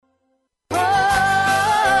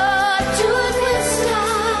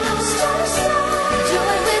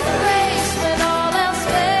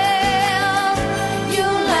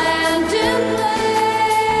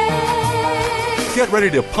Get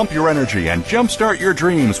ready to pump your energy and jumpstart your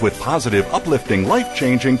dreams with positive, uplifting,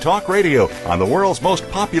 life-changing talk radio on the world's most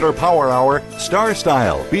popular power hour, Star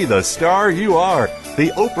Style. Be the star you are.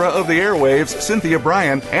 The Oprah of the airwaves, Cynthia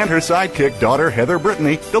Bryan, and her sidekick daughter, Heather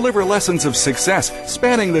Brittany, deliver lessons of success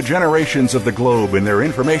spanning the generations of the globe in their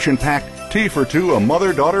information-packed Tea for Two, a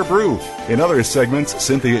mother-daughter brew. In other segments,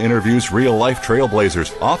 Cynthia interviews real-life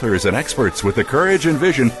trailblazers, authors, and experts with the courage and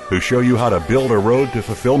vision who show you how to build a road to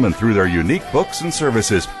fulfillment through their unique books and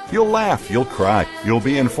services. You'll laugh, you'll cry, you'll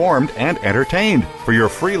be informed and entertained. For your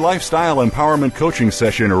free lifestyle empowerment coaching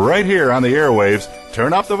session right here on the airwaves,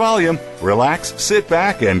 turn up the volume, relax, sit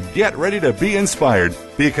back, and get ready to be inspired.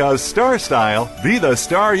 Because Star Style, Be the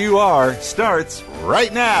Star You Are, starts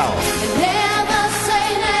right now. Never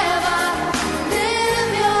say never,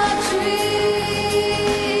 live your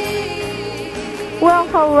dream. Well,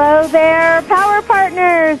 hello there, Power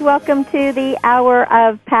Partners. Welcome to the Hour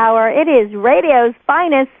of Power. It is radio's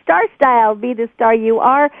finest, Star Style, Be the Star You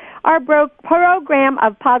Are, our program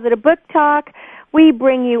of positive book talk. We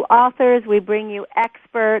bring you authors, we bring you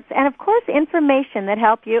experts, and of course information that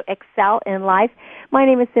help you excel in life. My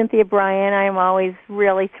name is Cynthia Bryan. I am always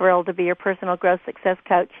really thrilled to be your personal growth success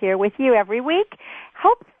coach here with you every week,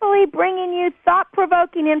 hopefully bringing you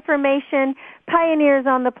thought-provoking information, pioneers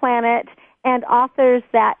on the planet, and authors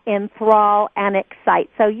that enthrall and excite.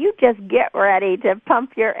 So you just get ready to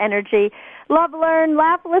pump your energy, love, learn,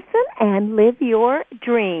 laugh, listen, and live your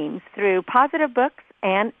dreams through positive books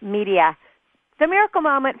and media. The Miracle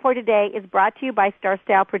Moment for today is brought to you by Star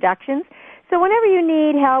Style Productions. So whenever you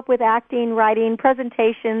need help with acting, writing,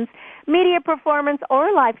 presentations, media performance,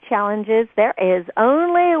 or life challenges, there is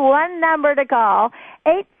only one number to call,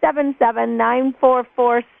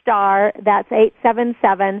 877-944-STAR. That's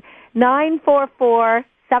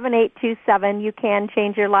 877-944-7827. You can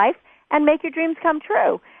change your life and make your dreams come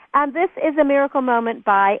true. And this is a Miracle Moment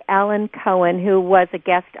by Alan Cohen, who was a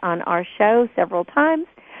guest on our show several times.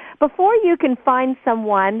 Before you can find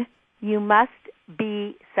someone, you must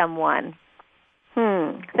be someone.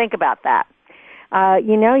 Think about that.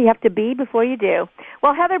 You have to be before you do.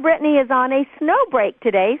 Well, Heather Brittany is on a snow break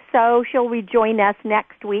today, so she'll rejoin us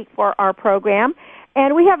next week for our program.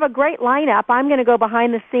 And we have a great lineup. I'm going to go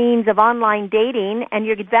behind the scenes of online dating, and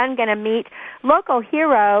you're then going to meet local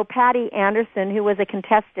hero Patty Anderson, who was a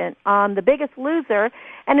contestant on The Biggest Loser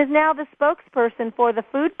and is now the spokesperson for the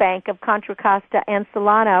food bank of Contra Costa and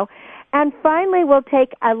Solano. And finally, we'll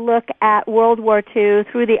take a look at World War II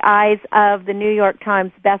through the eyes of the New York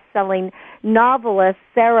Times bestselling novelist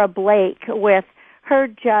Sarah Blake with her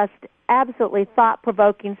just absolutely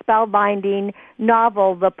thought-provoking, spellbinding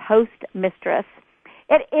novel, The Mistress.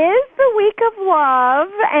 It is the week of love,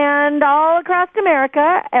 and all across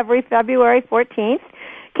America, every February 14th,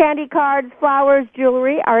 candy cards, flowers,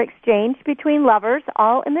 jewelry are exchanged between lovers,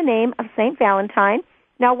 all in the name of St. Valentine.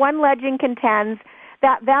 Now, one legend contends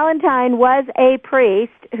that Valentine was a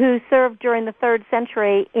priest who served during the 3rd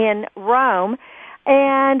century in Rome,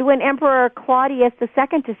 and when Emperor Claudius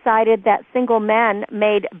II decided that single men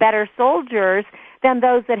made better soldiers than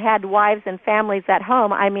those that had wives and families at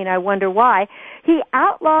home, I wonder why, he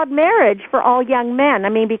outlawed marriage for all young men.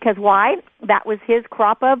 Because why? That was his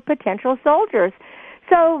crop of potential soldiers.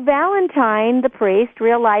 So Valentine, the priest,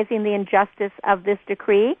 realizing the injustice of this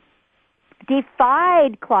decree,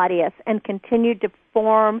 defied Claudius and continued to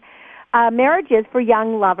form marriages for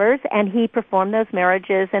young lovers, and he performed those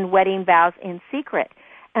marriages and wedding vows in secret.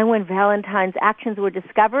 And when Valentine's actions were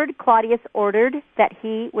discovered, Claudius ordered that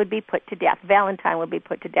he would be put to death. Valentine would be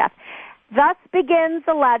put to death. Thus begins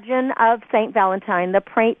the legend of St. Valentine, the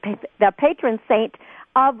patron saint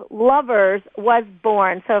of lovers, was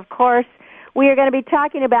born. So, of course, we are going to be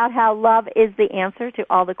talking about how love is the answer to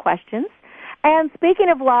all the questions. And speaking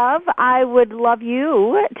of love, I would love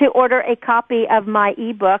you to order a copy of my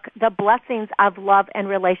ebook, The Blessings of Love and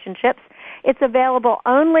Relationships. It's available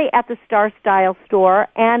only at the Star Style store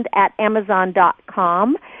and at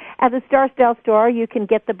Amazon.com. At the Star Style store, you can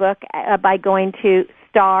get the book by going to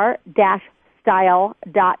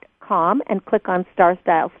star-style.com and click on Star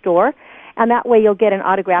Style store. And that way you'll get an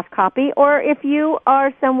autographed copy. Or if you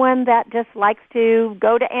are someone that just likes to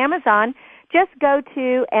go to Amazon, just go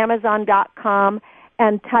to Amazon.com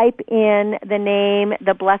and type in the name,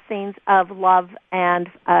 The Blessings of Love and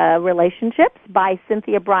Relationships by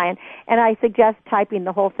Cynthia Bryan. And I suggest typing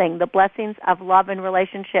the whole thing, The Blessings of Love and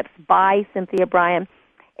Relationships by Cynthia Bryan.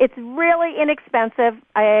 It's really inexpensive,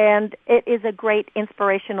 and it is a great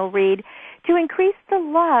inspirational read to increase the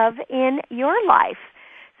love in your life.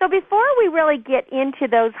 So before we really get into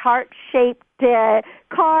those heart-shaped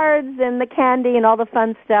cards and the candy and all the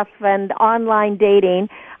fun stuff and online dating,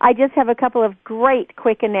 I just have a couple of great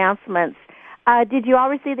quick announcements. Did you all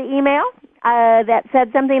receive the email that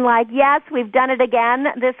said something like, yes, we've done it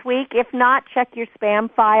again this week? If not, check your spam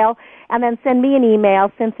file and then send me an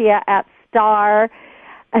email, Cynthia at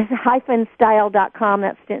star-style.com.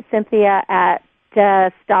 That's Cynthia at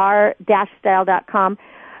star-style.com.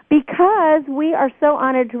 Because we are so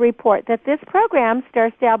honored to report that this program,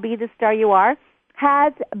 Star Style, Be the Star You Are,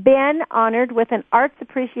 has been honored with an Arts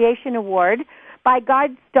Appreciation Award by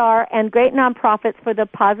GuideStar and great nonprofits for the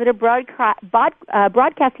positive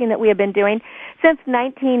broadcasting that we have been doing since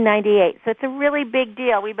 1998. So it's a really big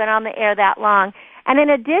deal. We've been on the air that long. And in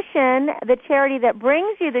addition, the charity that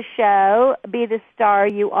brings you the show, Be the Star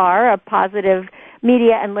You Are, a positive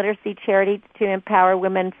media and literacy charity to empower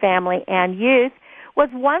women, family, and youth, was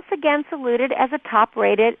once again saluted as a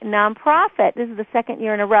top-rated nonprofit. This is the second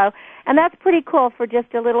year in a row, and that's pretty cool for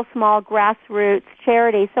just a little small grassroots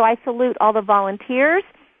charity. So I salute all the volunteers.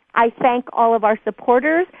 I thank all of our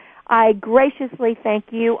supporters. I graciously thank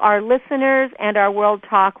you, our listeners, and our World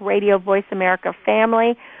Talk Radio Voice America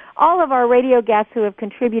family, all of our radio guests who have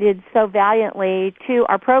contributed so valiantly to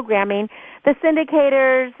our programming, the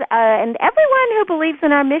syndicators, and everyone who believes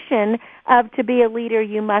in our mission of to be a leader,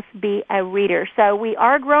 you must be a reader. So we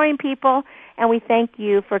are growing people, and we thank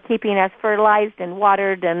you for keeping us fertilized and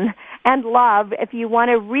watered and loved. If you want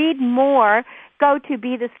to read more, go to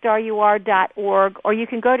BeTheStarYouAre.org, or you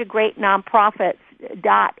can go to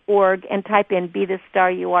greatnonprofits.org and type in Be the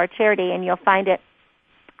Star You Are Charity, and you'll find it.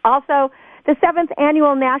 Also, the 7th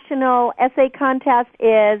Annual National Essay Contest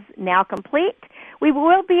is now complete. We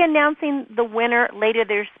will be announcing the winner later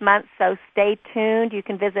this month, so stay tuned. You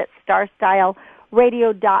can visit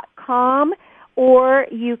starstyleradio.com, or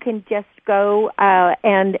you can just go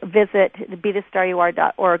and visit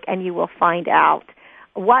BeTheStarYouAre.org, and you will find out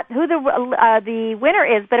who the winner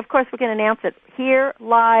is. But, of course, we're going to announce it here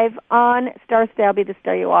live on Star Style, Be the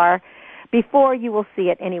Star You Are, before you will see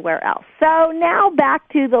it anywhere else. So now back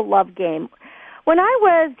to the love game. When I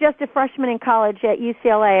was just a freshman in college at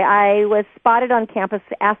UCLA, I was spotted on campus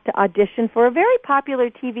asked to audition for a very popular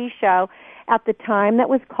TV show at the time that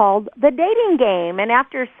was called The Dating Game. And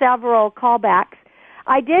after several callbacks,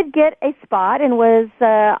 I did get a spot and was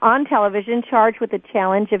on television charged with the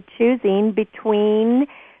challenge of choosing between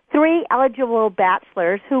 3 eligible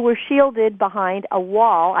bachelors who were shielded behind a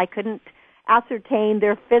wall. I couldn't ascertain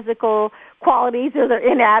their physical qualities or their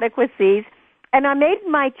inadequacies. And I made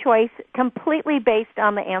my choice completely based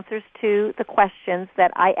on the answers to the questions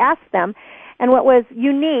that I asked them. And what was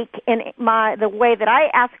unique in the way that I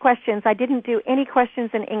asked questions, I didn't do any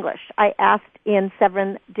questions in English. I asked in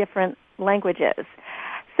 7 different languages.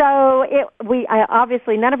 So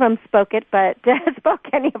obviously none of them spoke it, but spoke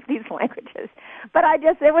any of these languages. But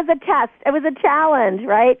it was a test. It was a challenge,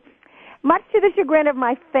 right? Much to the chagrin of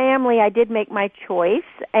my family, I did make my choice,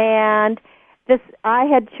 and I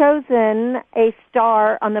had chosen a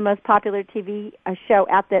star on the most popular TV show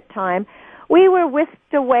at that time. We were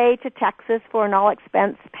whisked away to Texas for an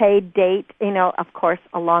all-expense-paid date, of course,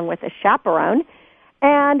 along with a chaperone.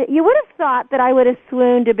 And you would have thought that I would have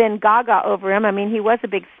swooned to been gaga over him. I mean, he was a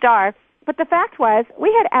big star. But the fact was,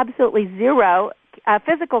 we had absolutely zero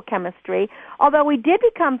physical chemistry, although we did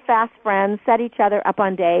become fast friends, set each other up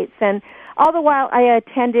on dates, and all the while I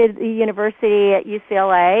attended the university at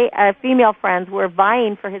UCLA, female friends were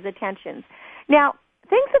vying for his attentions. Now,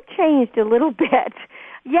 things have changed a little bit.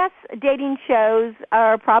 Yes, dating shows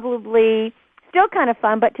are probably still kind of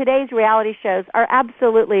fun, but today's reality shows are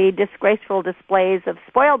absolutely disgraceful displays of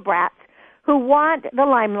spoiled brats who want the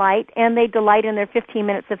limelight, and they delight in their 15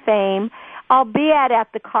 minutes of fame, albeit at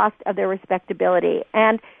the cost of their respectability.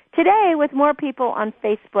 And today, with more people on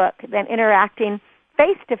Facebook than interacting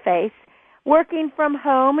face-to-face, working from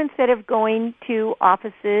home instead of going to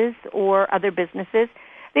offices or other businesses,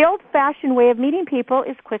 the old-fashioned way of meeting people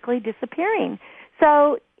is quickly disappearing.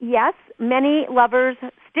 So, yes, many lovers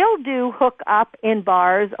still do hook up in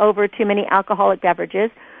bars over too many alcoholic beverages,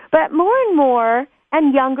 but more and more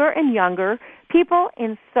and younger people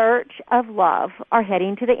in search of love are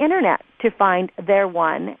heading to the Internet to find their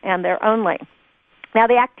one and their only. Now,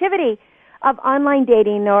 the activity of online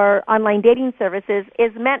dating or online dating services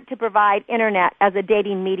is meant to provide Internet as a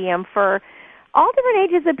dating medium for all different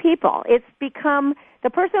ages of people. It's become the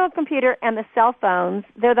personal computer and the cell phones.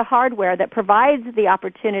 They're the hardware that provides the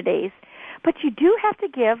opportunities. But you do have to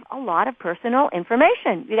give a lot of personal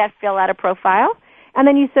information. You got to fill out a profile, and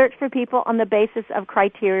then you search for people on the basis of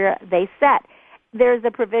criteria they set. There's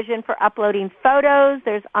a provision for uploading photos.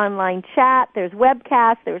 There's online chat. There's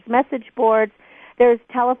webcasts. There's message boards. There's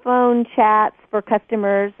telephone chats for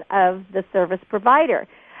customers of the service provider.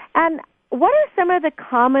 And what are some of the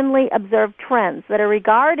commonly observed trends that are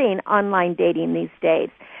regarding online dating these days?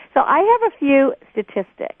 So I have a few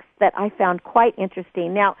statistics that I found quite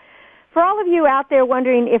interesting. Now, for all of you out there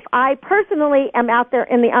wondering if I personally am out there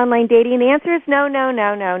in the online dating, the answer is no, no,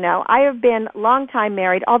 no, no, no. I have been long time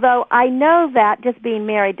married, although I know that just being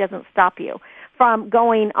married doesn't stop you from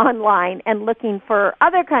going online and looking for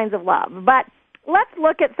other kinds of love. But let's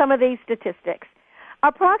look at some of these statistics.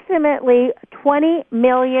 Approximately 20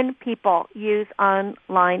 million people use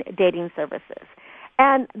online dating services.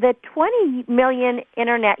 And the 20 million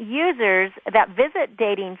Internet users that visit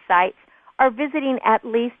dating sites are visiting at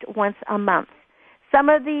least once a month. Some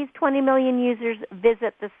of these 20 million users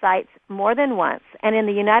visit the sites more than once, and in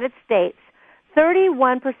the United States,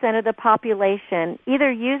 31% of the population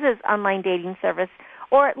either uses online dating service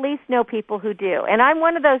or at least know people who do. And I'm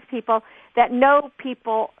one of those people that know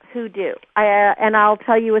people who do. And I'll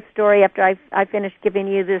tell you a story after I finish giving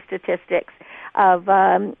you the statistics of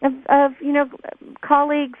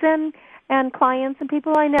colleagues and clients and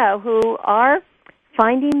people I know who are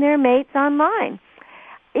finding their mates online.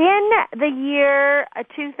 In the year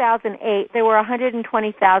 2008, there were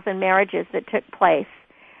 120,000 marriages that took place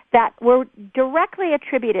that were directly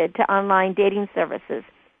attributed to online dating services.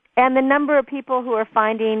 And the number of people who are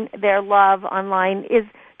finding their love online is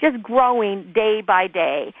just growing day by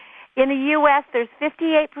day. In the U.S., there's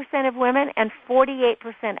 58% of women and 48%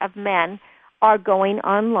 of men are going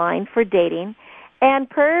online for dating. And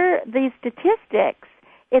per these statistics,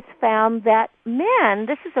 it's found that men,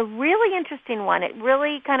 this is a really interesting one, it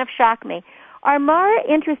really kind of shocked me, are more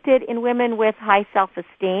interested in women with high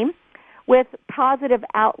self-esteem, with positive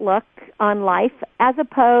outlook on life, as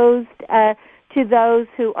opposed to those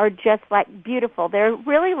who are just like beautiful. They're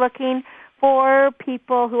really looking for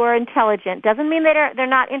people who are intelligent. Doesn't mean they're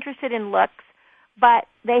not interested in looks, but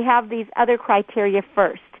they have these other criteria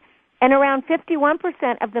first. And around 51%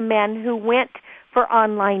 of the men who went for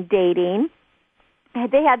online dating,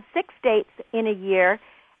 they had 6 dates in a year,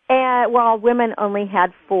 while women only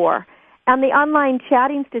had 4. And the online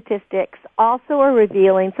chatting statistics also are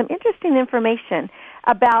revealing some interesting information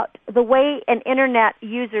about the way an Internet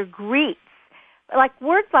user greets. Like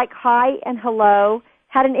words like hi and hello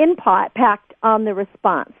had an impact on the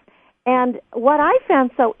response. And what I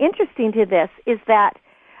found so interesting to this is that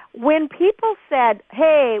when people said,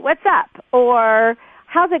 hey, what's up, or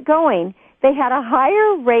how's it going, they had a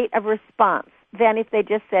higher rate of response than if they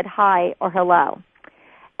just said hi or hello.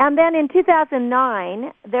 And then in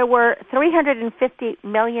 2009, there were $350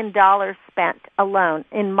 million spent alone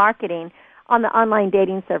in marketing on the online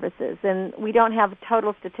dating services. And we don't have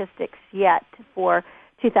total statistics yet for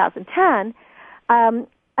 2010. And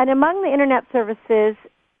among the Internet services,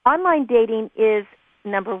 online dating is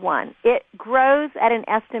number one. It grows at an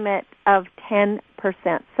estimate of 10%.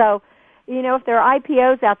 So, if there are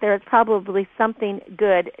IPOs out there, it's probably something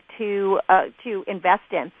good to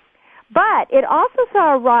invest in. But it also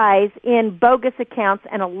saw a rise in bogus accounts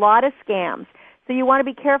and a lot of scams. So you want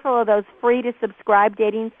to be careful of those free-to-subscribe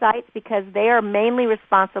dating sites because they are mainly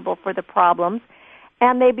responsible for the problems.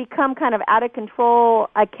 And they become kind of out-of-control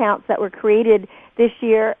accounts that were created this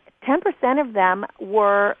year. 10% of them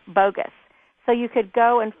were bogus. So you could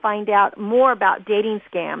go and find out more about dating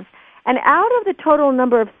scams. And out of the total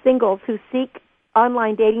number of singles who seek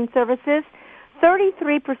online dating services,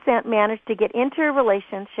 33% managed to get into a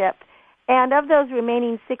relationship. And of those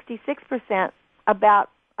remaining 66%, about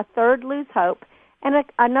a third lose hope, and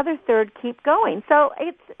another third keep going. So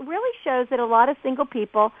it really shows that a lot of single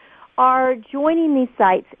people are joining these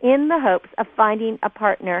sites in the hopes of finding a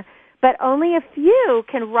partner, but only a few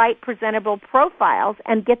can write presentable profiles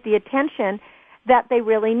and get the attention that they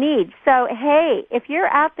really need. So, hey, if you're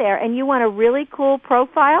out there and you want a really cool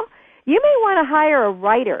profile, you may want to hire a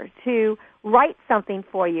writer to write something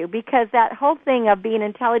for you, because that whole thing of being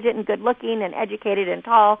intelligent and good-looking and educated and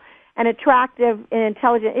tall and attractive and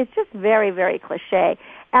intelligent is just very, very cliche.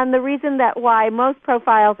 And the reason that why most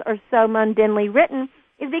profiles are so mundanely written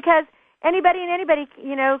is because anybody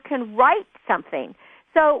can write something.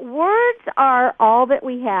 So words are all that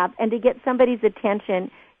we have, and to get somebody's attention,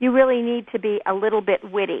 you really need to be a little bit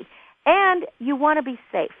witty. And you want to be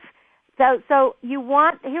safe. So here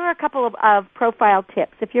are a couple of profile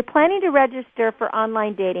tips. If you're planning to register for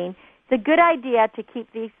online dating, it's a good idea to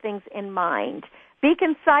keep these things in mind. Be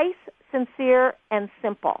concise, sincere, and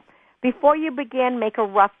simple. Before you begin, make a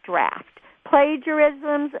rough draft.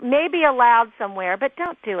 Plagiarisms may be allowed somewhere, but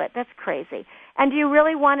don't do it. That's crazy. And do you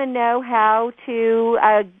really want to know how to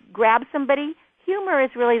grab somebody? Humor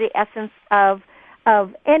is really the essence of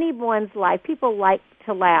of anyone's life. People like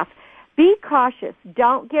to laugh. Be cautious.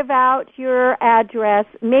 Don't give out your address.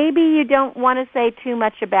 Maybe you don't want to say too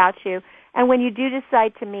much about you. And when you do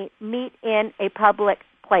decide to meet in a public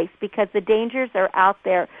place, because the dangers are out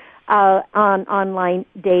there on online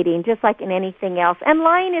dating, just like in anything else. And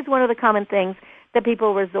lying is one of the common things that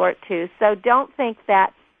people resort to. So don't think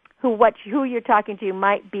that who you're talking to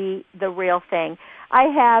might be the real thing. I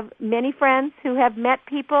have many friends who have met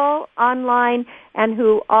people online and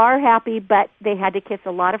who are happy, but they had to kiss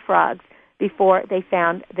a lot of frogs before they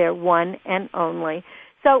found their one and only.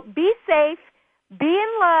 So be safe, be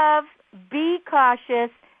in love, be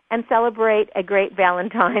cautious, and celebrate a great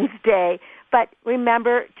Valentine's Day. But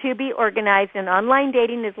remember to be organized, and online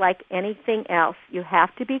dating is like anything else. You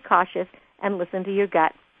have to be cautious and listen to your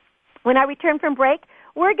gut. When I return from break,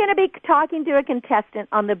 we're going to be talking to a contestant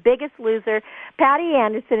on The Biggest Loser, Patty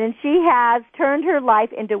Anderson, and she has turned her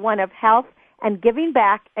life into one of health and giving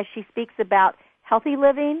back as she speaks about healthy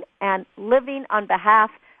living and living on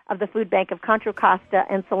behalf of the Food Bank of Contra Costa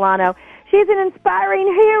and Solano. She's an inspiring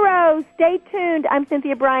hero. Stay tuned. I'm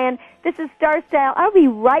Cynthia Bryan. This is Star Style. I'll be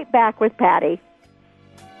right back with Patty.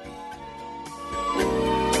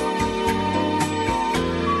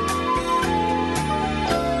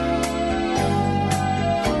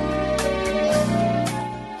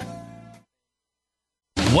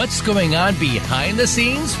 What's going on behind the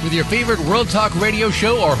scenes with your favorite World Talk Radio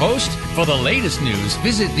show or host? For the latest news,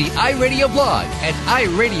 visit the iRadio blog at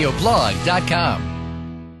iradioblog.com.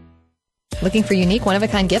 Looking for unique,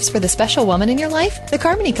 one-of-a-kind gifts for the special woman in your life? The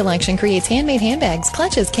Carmony Collection creates handmade handbags,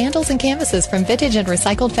 clutches, candles, and canvases from vintage and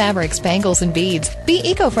recycled fabrics, bangles, and beads. Be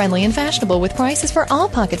eco-friendly and fashionable with prices for all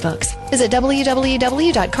pocketbooks. Visit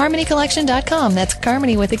www.carmonycollection.com. That's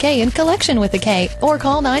Carmony with a K and Collection with a K. Or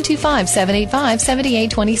call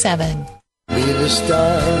 925-785-7827. Be the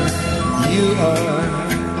star you are.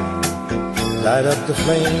 Light up the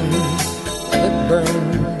flame that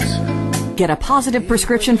burns. Get a positive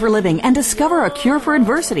prescription for living and discover a cure for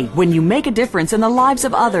adversity when you make a difference in the lives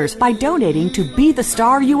of others by donating to Be the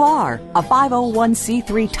Star You Are, a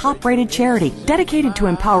 501c3 top-rated charity dedicated to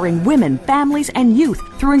empowering women, families, and youth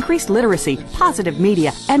through increased literacy, positive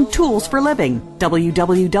media, and tools for living.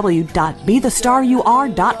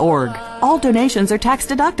 www.bethestarur.org. All donations are tax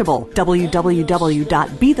deductible.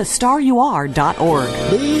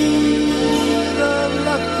 www.bethestarur.org. Be the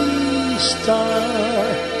lucky star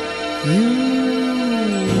you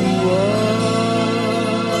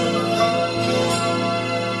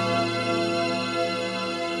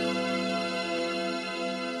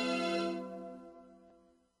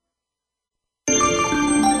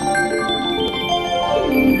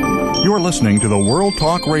You're listening to the World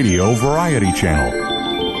Talk Radio Variety Channel.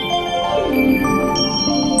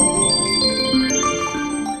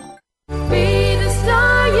 Be the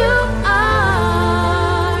star you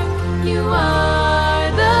are. You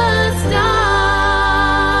are the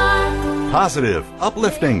star. Positive,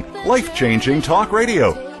 uplifting, life-changing talk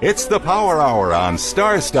radio. It's the Power Hour on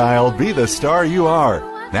Star Style, Be the Star You Are.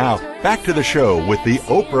 Now, back to the show with the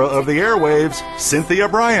Oprah of the airwaves, Cynthia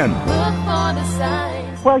Bryan. Look for the signs.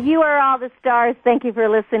 Well, you are all the stars. Thank you for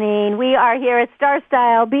listening. We are here at Star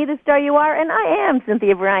Style, Be the Star You Are, and I am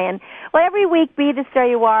Cynthia Bryan. Well, every week, Be the Star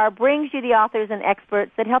You Are brings you the authors and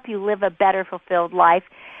experts that help you live a better, fulfilled life.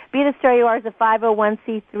 Be the Star You Are is a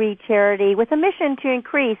 501c3 charity with a mission to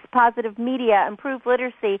increase positive media, improve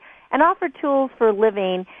literacy, and offer tools for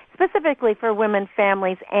living, specifically for women,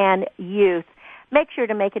 families, and youth. Make sure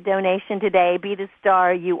to make a donation today,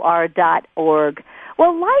 bethestarur.org.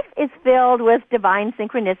 Well, life is filled with divine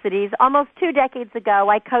synchronicities. Almost 2 decades ago,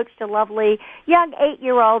 I coached a lovely young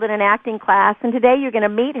 8-year-old in an acting class, and today you're going to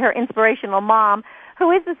meet her inspirational mom, who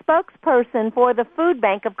is the spokesperson for the Food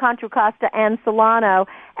Bank of Contra Costa and Solano.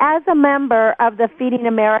 As a member of the Feeding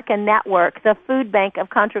America Network, the Food Bank of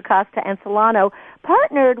Contra Costa and Solano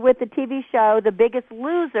partnered with the TV show The Biggest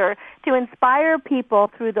Loser to inspire people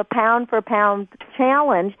through the Pound for Pound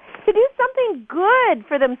Challenge to do something good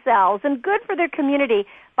for themselves and good for their community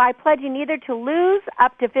by pledging either to lose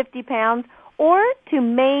up to 50 pounds or to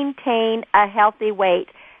maintain a healthy weight.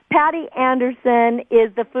 Patty Anderson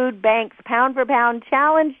is the Food Bank's Pound for Pound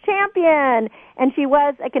Challenge champion, and she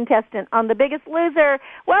was a contestant on The Biggest Loser.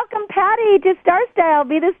 Welcome, Patty, to Star Style.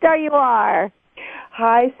 Be the star you are.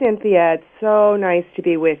 Hi, Cynthia. It's so nice to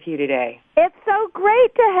be with you today. It's so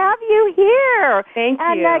great to have you here. Thank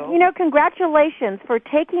and, you. Congratulations for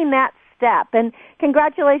taking that step, and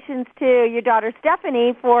congratulations to your daughter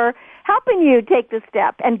Stephanie for helping you take the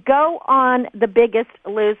step and go on The Biggest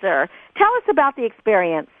Loser. Tell us about the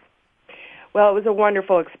experience. Well, it was a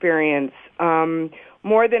wonderful experience.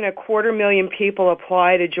 More than 250,000 people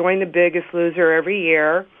apply to join The Biggest Loser every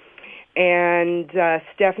year. And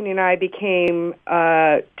Stephanie and I became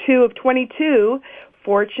 2 of 22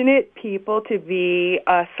 fortunate people to be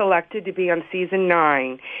selected to be on season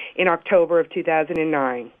 9 in October of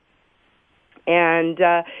 2009. And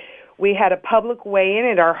we had a public weigh-in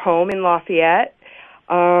at our home in Lafayette,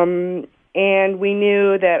 and we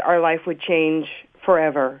knew that our life would change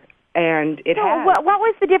forever. And it has. What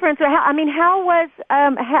was the difference? How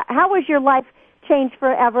was your life changed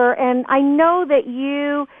forever? And I know that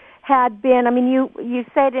you had been. You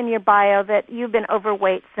said in your bio that you've been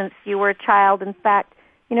overweight since you were a child. In fact,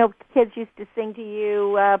 kids used to sing to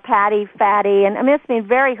you, "Patty, fatty," and it's been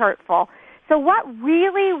very hurtful. So, what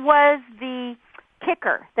really was the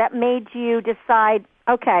kicker that made you decide,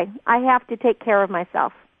 okay, I have to take care of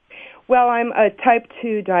myself? Well, I'm a type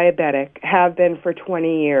 2 diabetic, have been for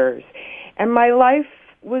 20 years, and my life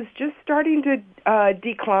was just starting to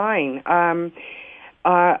decline.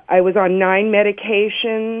 I was on 9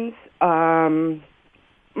 medications.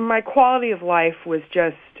 My quality of life was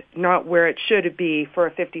just not where it should be for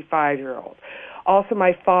a 55-year-old. Also,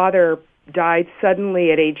 my father died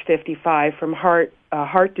suddenly at age 55 from heart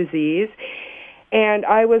disease, and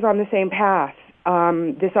I was on the same path.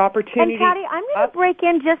 This opportunity. And Patty, I'm going to break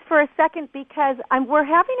in just for a second because we're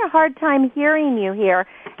having a hard time hearing you here,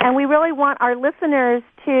 and we really want our listeners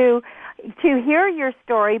to hear your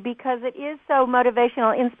story because it is so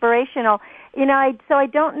motivational, inspirational. So I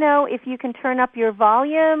don't know if you can turn up your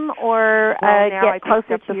volume or get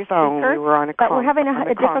closer to your speaker. We were on a but we're having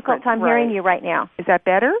a difficult time hearing you right now. Is that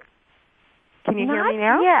better? Can you hear me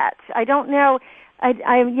now? Not yet. I don't know.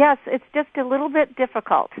 Yes, it's just a little bit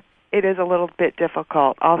difficult. It is a little bit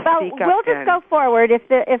difficult. I'll speak up. We'll just go forward if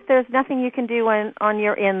there's nothing you can do on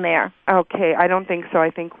your end there. Okay, I don't think so. I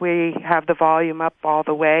think we have the volume up all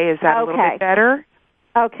the way. Is that a little bit better?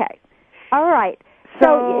 Okay. All right.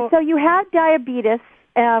 So you had diabetes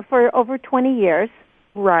for over 20 years.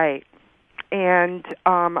 Right. And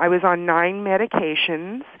I was on 9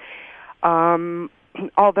 medications.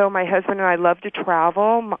 Although my husband and I love to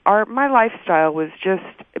travel, my lifestyle was just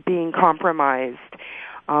being compromised.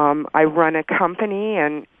 I run a company,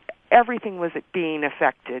 and everything was being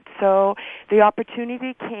affected. So the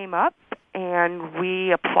opportunity came up, and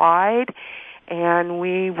we applied, and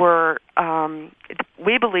we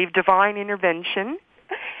believe divine intervention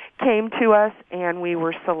came to us, and we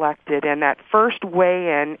were selected. And that first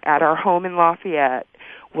weigh-in at our home in Lafayette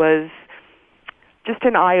was just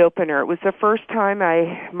an eye-opener. It was the first time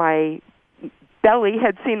my belly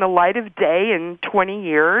had seen the light of day in 20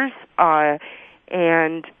 years,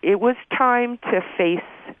 and it was time to face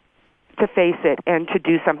it and to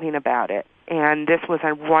do something about it. And this was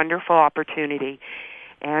a wonderful opportunity.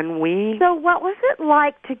 And So what was it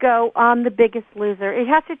like to go on The Biggest Loser? It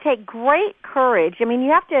has to take great courage. You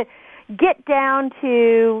have to get down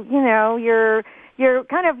to, your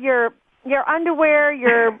kind of your underwear,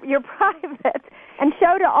 your private, and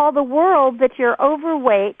show to all the world that you're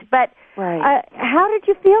overweight. But right. How did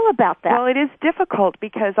you feel about that? Well, it is difficult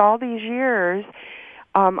because all these years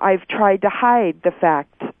I've tried to hide the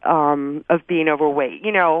fact of being overweight.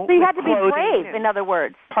 So you had to be brave, in other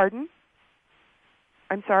words. Pardon?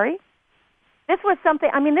 I'm sorry? This was something,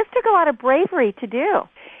 this took a lot of bravery to do.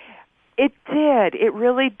 It did. It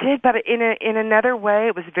really did. But in another way,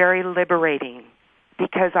 it was very liberating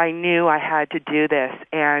because I knew I had to do this,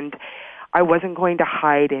 and I wasn't going to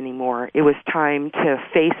hide anymore. It was time to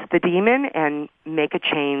face the demon and make a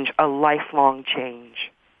change, a lifelong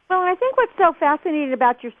change. Well, I think what's so fascinating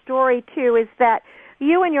about your story, too, is that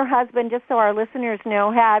you and your husband, just so our listeners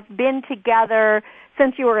know, have been together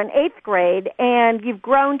since you were in 8th grade, and you've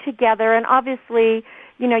grown together, and obviously,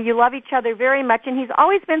 you love each other very much, and he's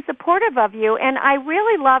always been supportive of you. And I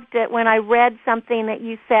really loved it when I read something that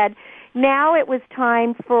you said, now it was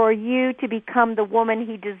time for you to become the woman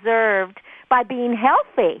he deserved by being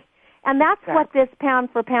healthy. And that's what this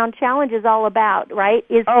pound-for-pound challenge is all about, right?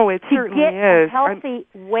 It certainly get is. A healthy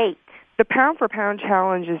weight. The pound-for-pound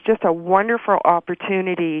challenge is just a wonderful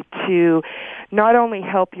opportunity to not only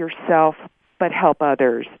help yourself, but help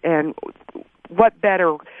others. And what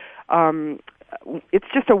better? It's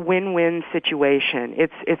just a win-win situation.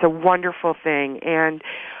 It's a wonderful thing. And,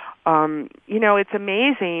 it's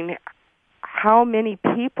amazing how many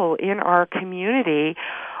people in our community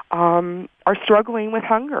are struggling with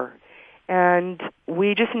hunger. And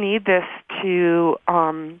we just need this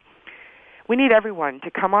we need everyone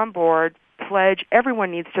to come on board, pledge.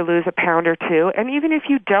 Everyone needs to lose a pound or two. And even if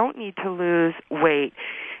you don't need to lose weight,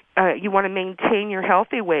 you want to maintain your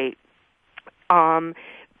healthy weight,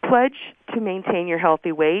 pledge to maintain your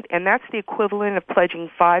healthy weight, and that's the equivalent of pledging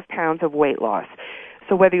 5 pounds of weight loss.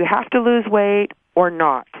 So whether you have to lose weight or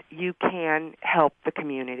not, you can help the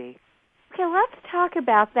community. Okay, let's talk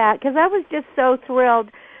about that, because I was just so thrilled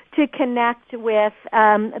to connect with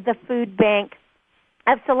the food bank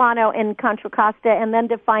of Solano in Contra Costa, and then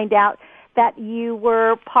to find out that you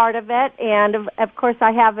were part of it. And of course,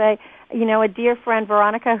 I have a dear friend,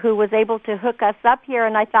 Veronica, who was able to hook us up here,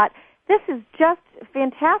 and I thought, this is just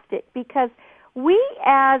fantastic, because we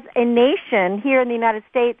as a nation here in the United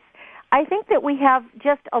States, I think that we have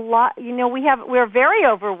just a lot, we're very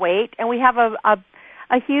overweight, and we have a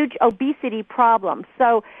huge obesity problem.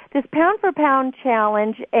 So this pound for pound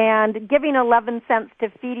challenge and giving 11 cents to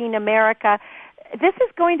Feeding America, this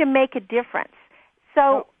is going to make a difference.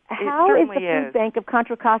 So how is the Food Bank of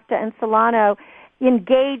Contra Costa and Solano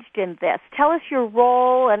engaged in this? Tell us your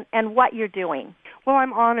role and what you're doing. Well,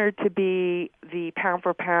 I'm honored to be the pound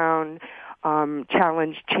for pound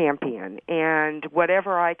challenge champion, and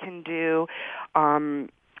whatever I can do,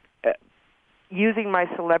 using my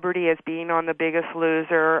celebrity as being on The Biggest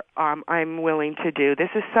Loser, I'm willing to do.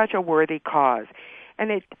 This is such a worthy cause,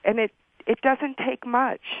 and it doesn't take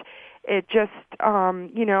much. It just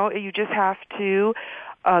you just have to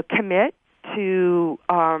commit to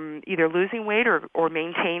either losing weight or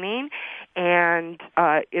maintaining, and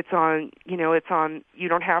it's on you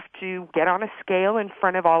don't have to get on a scale in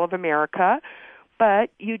front of all of America, but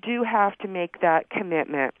you do have to make that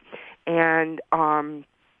commitment, and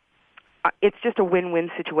it's just a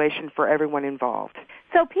win-win situation for everyone involved.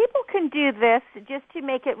 So people can do this, just to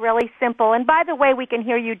make it really simple. And by the way, we can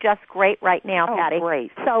hear you just great right now, Patty. Oh,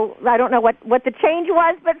 great. So I don't know what the change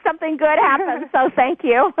was, but something good happened, so thank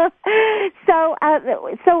you. So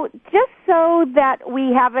just so that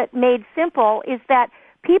we have it made simple, is that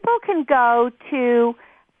people can go to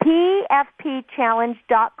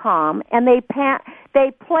pfpchallenge.com, and they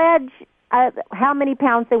pledge how many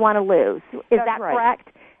pounds they want to lose. Is that right? Correct?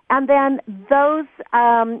 And then those,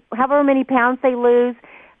 however many pounds they lose,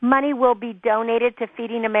 money will be donated to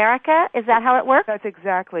Feeding America. Is that how it works? That's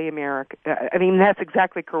exactly that's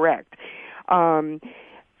exactly correct. All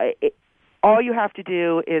you have to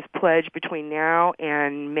do is pledge between now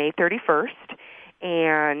and May 31st,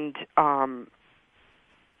 and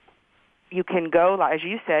you can go, as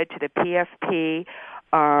you said, to the PFP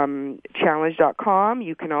challenge.com.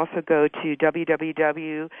 You can also go to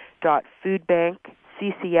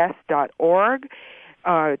www.foodbankccs.org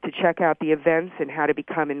to check out the events and how to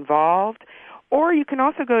become involved. Or you can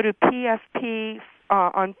also go to PFP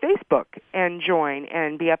on Facebook and join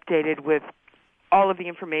and be updated with all of the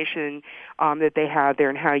information that they have there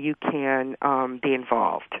and how you can be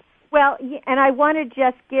involved. Well, and I want to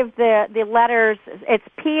just give the letters. It's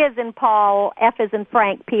P as in Paul, F as in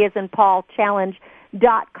Frank, P as in Paul,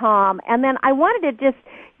 challenge.com. And then I wanted to just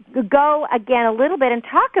go again a little bit and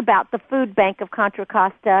talk about the Food Bank of Contra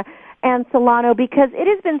Costa and Solano, because it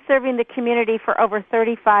has been serving the community for over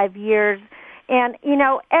 35 years. And,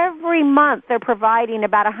 every month they're providing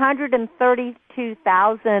about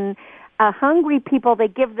 132,000 hungry people. They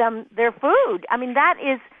give them their food. I mean, that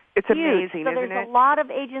is It's huge. amazing, so isn't there's it? a lot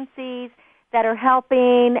of agencies that are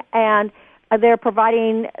helping, and they're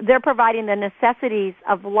providing the necessities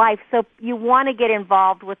of life. So you want to get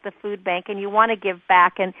involved with the food bank, and you want to give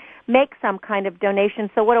back and make some kind of donation.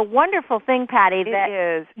 So what a wonderful thing, Patty, that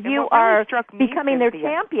is. you what really are struck me, becoming their Cynthia,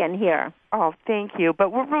 champion here. Oh, thank you.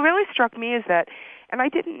 But what really struck me is that, and I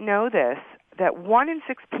didn't know this, that 1 in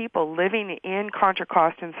 6 people living in Contra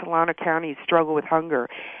Costa and Solano counties struggle with hunger,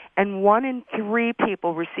 and 1 in 3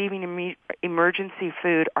 people receiving emergency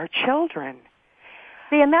food are children.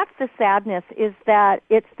 See, and that's the sadness, is that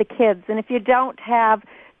it's the kids. And if you don't have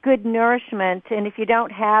good nourishment, and if you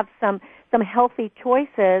don't have some healthy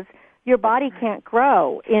choices, your body can't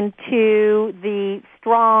grow into the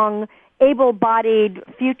strong, able-bodied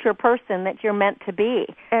future person that you're meant to be.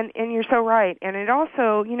 And you're so right. And it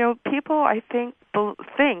also, people, I think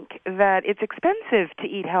that it's expensive to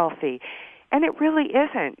eat healthy. And it really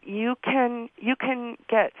isn't. You can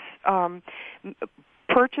get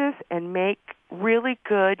purchase and make really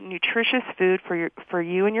good, nutritious food for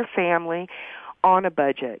you and your family on a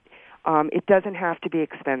budget. It doesn't have to be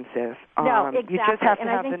expensive. No, exactly. You just have to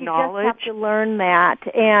have the knowledge. You just have to learn that.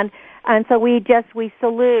 And so we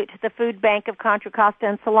salute the Food Bank of Contra Costa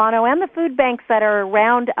and Solano, and the food banks that are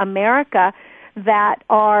around America that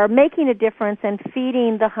are making a difference and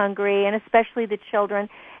feeding the hungry, and especially the children.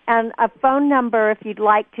 And a phone number, if you'd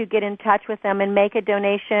like to get in touch with them and make a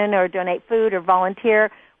donation or donate food or volunteer,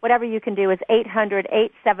 whatever you can do, is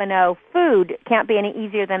 800-870-FOOD. Can't be any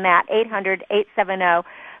easier than that, 800-870-FOOD.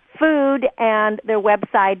 food and their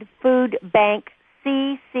website, Food Bank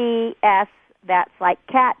CCS, that's like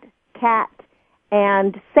cat,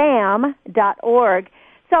 and sam.org.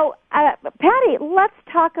 So, Patty, let's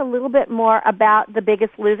talk a little bit more about The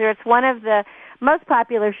Biggest Loser. It's one of the most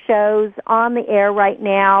popular shows on the air right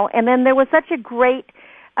now. And then there was such a great,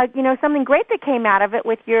 something great that came out of it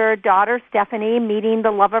with your daughter, Stephanie, meeting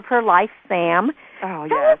the love of her life, Sam. Oh, yes.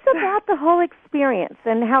 Tell us about the whole experience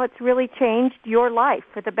and how it's really changed your life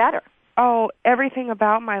for the better. Oh, everything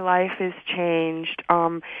about my life has changed.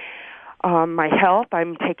 My health,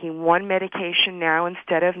 I'm taking one medication now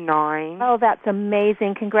instead of 9. Oh, that's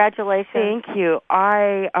amazing. Congratulations. Thank you.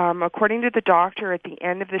 I, according to the doctor at the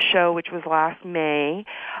end of the show, which was last May,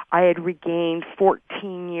 I had regained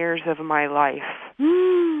 14 years of my life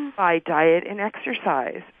by diet and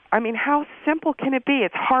exercise. I mean, how simple can it be?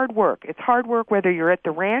 It's hard work. It's hard work whether you're at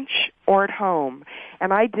the ranch or at home.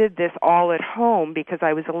 And I did this all at home because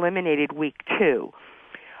I was eliminated week 2.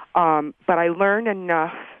 But I learned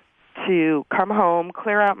enough to come home,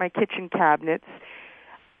 clear out my kitchen cabinets,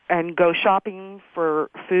 and go shopping for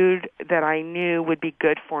food that I knew would be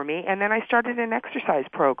good for me. And then I started an exercise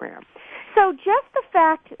program. So just the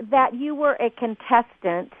fact that you were a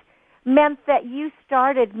contestant meant that you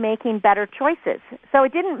started making better choices. So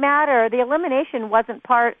it didn't matter. The elimination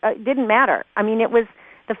didn't matter. I mean, it was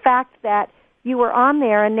the fact that you were on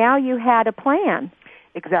there and now you had a plan.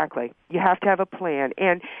 Exactly. You have to have a plan.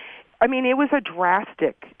 And I mean, it was a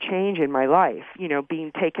drastic change in my life,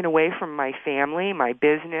 being taken away from my family, my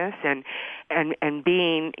business, and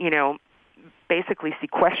being, basically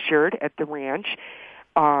sequestered at the ranch.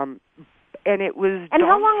 And it was. And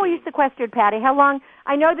how long were you sequestered, Patty? How long?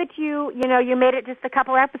 I know that you made it just a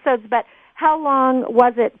couple episodes, but how long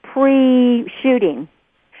was it pre-shooting?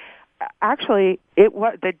 Actually, it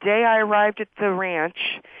was the day I arrived at the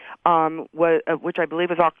ranch. Which I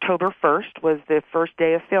believe was October 1st, was the first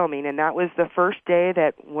day of filming, and that was the first day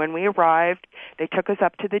that when we arrived, they took us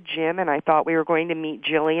up to the gym, and I thought we were going to meet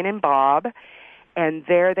Jillian and Bob, and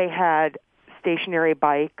there they had stationary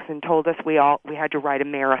bikes and told us we had to ride a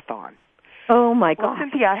marathon. Oh my God! Well,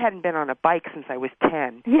 Cynthia, I hadn't been on a bike since I was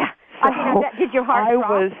 10. Yeah, so did your heart drop?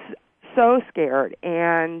 I was so scared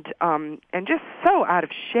and just so out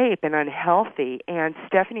of shape and unhealthy. And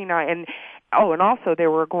Stephanie and I and also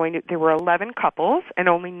there were 11 couples and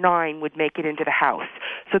only 9 would make it into the house.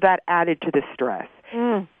 So that added to the stress.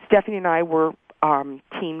 Stephanie and I were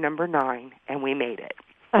team number 9 and we made it.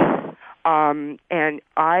 And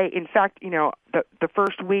I, in fact, the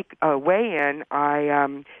first week weigh-in,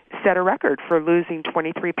 I set a record for losing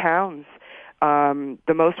 23 pounds.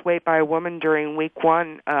 The most weight by a woman during week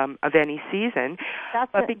 1 of any season.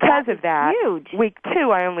 But because of that, huge. Week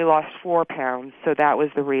 2 I only lost 4 pounds, so that was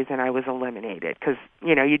the reason I was eliminated. Because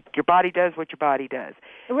your body does what your body does.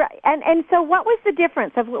 Right, and so what was the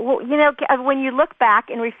difference of when you look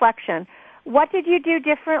back in reflection? What did you do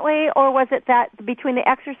differently, or was it that between the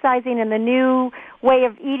exercising and the new way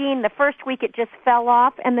of eating, the first week it just fell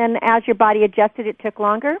off, and then as your body adjusted, it took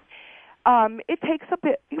longer? It takes a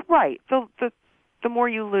bit, right. The more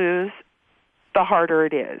you lose, the harder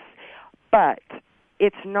it is. But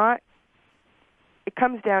it's not, it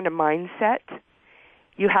comes down to mindset.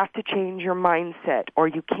 You have to change your mindset or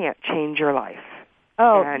you can't change your life.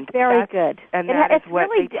 Oh, very good. And that is what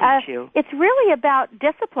they teach you. It's really about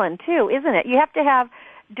discipline, too, isn't it? You have to have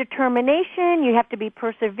determination. You have to be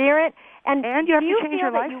perseverant. And you have to change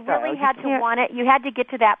your lifestyle. You really had to want it. You had to get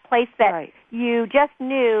to that place that you just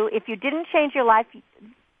knew if you didn't change your life,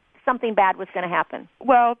 something bad was going to happen.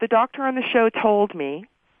 Well, the doctor on the show told me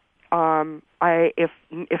if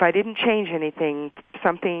I didn't change anything,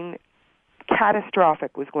 something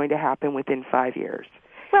catastrophic was going to happen within 5 years.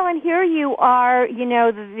 Well, and here you are,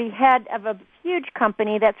 the head of a huge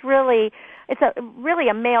company that's really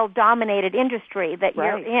a male-dominated industry that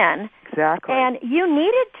you're in. Exactly. And you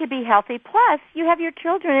needed to be healthy. Plus, you have your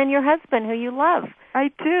children and your husband who you love. I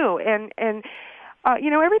do, and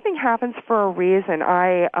everything happens for a reason.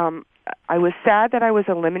 I was sad that I was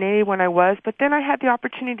eliminated when I was, but then I had the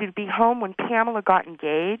opportunity to be home when Pamela got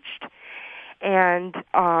engaged. And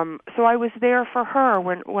so I was there for her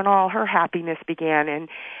when all her happiness began, and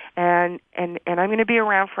I'm going to be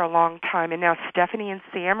around for a long time. And now Stephanie and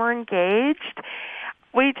Sam are engaged.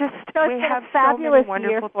 We have so many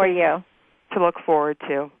wonderful for you to look forward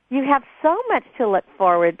to. You have so much to look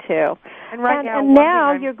forward to. And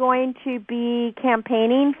now you're going to be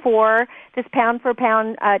campaigning for this pound for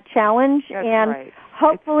pound challenge, and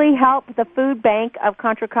hopefully help the food bank of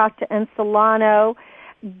Contra Costa and Solano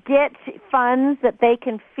get funds that they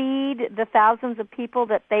can feed the thousands of people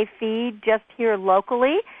that they feed just here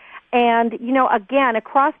locally. And, again,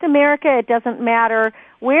 across America, it doesn't matter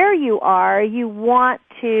where you are, you want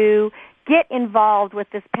to get involved with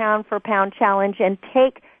this pound for pound challenge and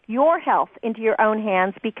take your health into your own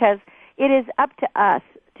hands, because it is up to us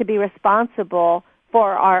to be responsible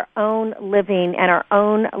for our own living and our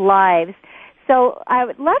own lives. So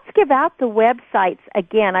let's give out the websites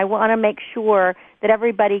again. I want to make sure that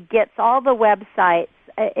everybody gets all the websites.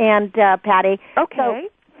 And, Patty. Okay. So,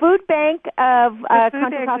 Food Bank of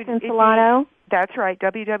Contra Costa and Solano. That's right,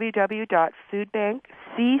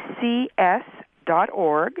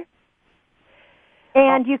 www.foodbankccs.org.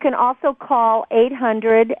 And you can also call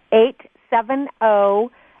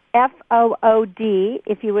 800-870-FOOD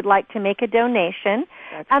if you would like to make a donation.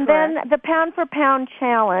 That's and correct. Then the Pound for Pound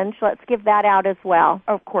Challenge, let's give that out as well.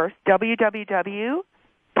 Of course,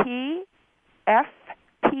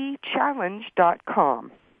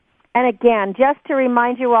 www.pfpchallenge.com. And again, just to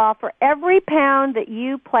remind you all, for every pound that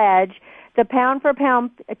you pledge, the Pound for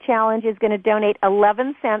Pound Challenge is going to donate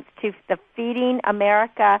 11 cents to the Feeding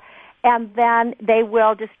America, and then they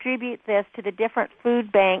will distribute this to the different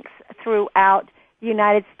food banks throughout the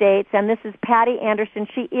United States. And this is Patty Anderson.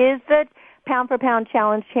 She is the Pound for Pound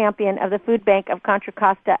Challenge champion of the Food Bank of Contra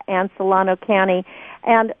Costa and Solano County.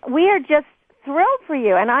 And we are just thrilled for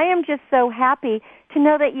you, and I am just so happy to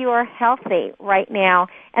know that you are healthy right now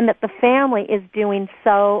and that the family is doing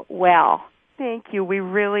so well. Thank you. We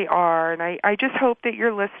really are. And I just hope that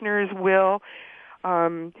your listeners will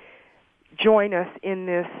join us in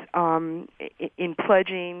this, in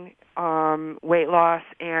pledging weight loss,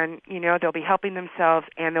 and, they'll be helping themselves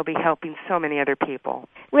and they'll be helping so many other people.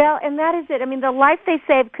 Well, and that is it. I mean, the life they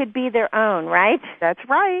save could be their own, right? That's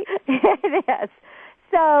right. It is.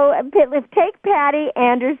 So take Patty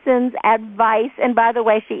Anderson's advice, and by the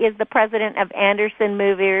way, she is the president of Anderson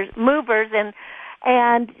Movers,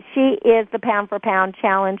 and she is the Pound for Pound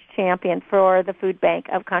Challenge champion for the Food Bank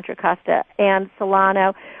of Contra Costa and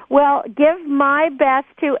Solano. Well, give my best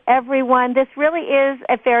to everyone. This really is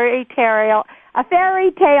a fairy tale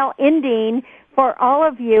ending for all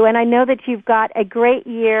of you, and I know that you've got a great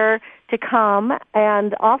year to come,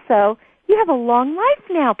 and also you have a long life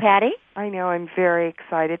now, Patty. I know. I'm very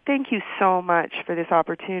excited. Thank you so much for this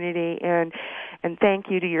opportunity, and thank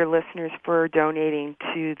you to your listeners for donating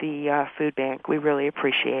to the food bank. We really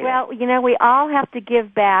appreciate it. Well, we all have to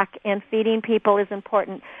give back, and feeding people is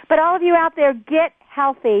important. But all of you out there, get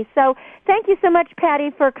healthy. So thank you so much, Patty,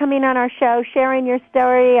 for coming on our show, sharing your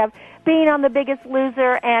story of being on The Biggest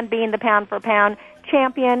Loser and being the Pound for Pound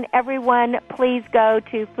champion. Everyone, please go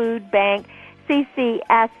to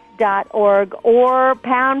foodbankccs.org or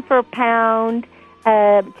Pound for Pound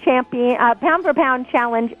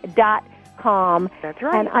Challenge.com. That's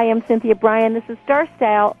right. And I am Cynthia Bryan. This is Star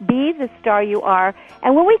Style. Be the star you are.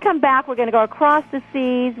 And when we come back, we're going to go across the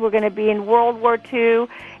seas. We're going to be in World War II.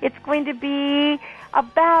 It's going to be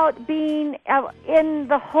about being in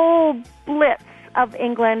the whole blitz of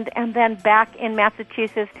England and then back in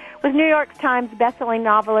Massachusetts with New York Times bestselling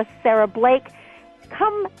novelist Sarah Blake.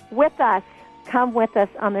 Come with us. Come with us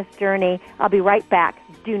on this journey. I'll be right back.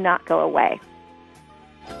 Do not go away.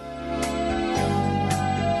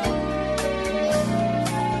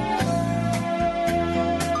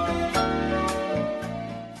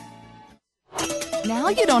 Now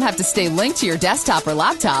you don't have to stay linked to your desktop or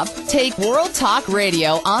laptop. Take World Talk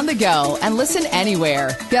Radio on the go and listen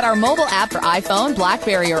anywhere. Get our mobile app for iPhone,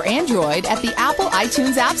 BlackBerry, or Android at the Apple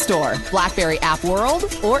iTunes App Store, BlackBerry App World,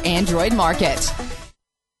 or Android Market.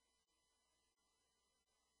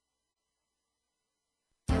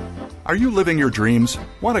 Are you living your dreams?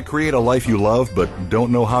 Want to create a life you love but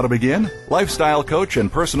don't know how to begin? Lifestyle coach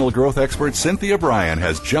and personal growth expert Cynthia Bryan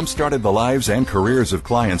has jump-started the lives and careers of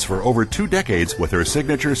clients for over 2 decades with her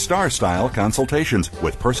signature Star Style consultations.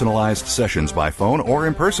 With personalized sessions by phone or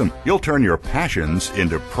in person, you'll turn your passions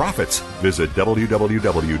into profits. Visit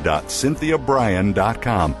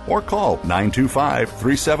www.cynthiabryan.com or call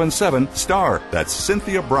 925-377-STAR. That's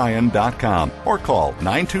cynthiabryan.com or call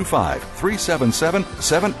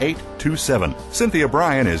 925-377-7827. Cynthia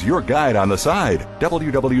Bryan is your guide on the side.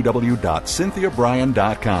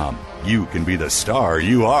 www.cynthiabryan.com. You can be the star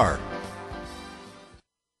you are.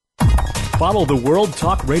 Follow the World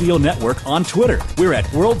Talk Radio Network on Twitter. We're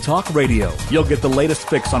at World Talk Radio. You'll get the latest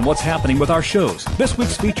fix on what's happening with our shows, this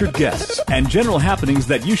week's featured guests, and general happenings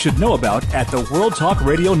that you should know about at the World Talk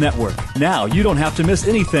Radio Network. Now you don't have to miss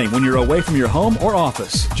anything when you're away from your home or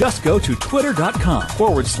office. Just go to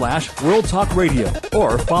twitter.com/World Talk Radio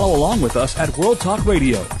or follow along with us at World Talk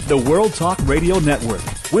Radio, the World Talk Radio Network.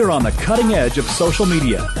 We're on the cutting edge of social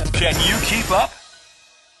media. Can you keep up?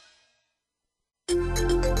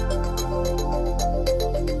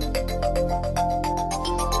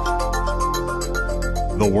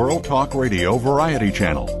 World Talk Radio Variety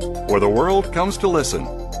Channel, where the world comes to listen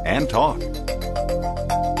and talk.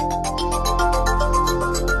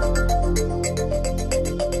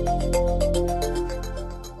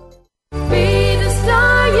 Be the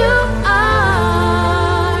star you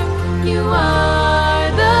are. You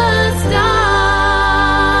are the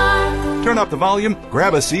star. Turn up the volume,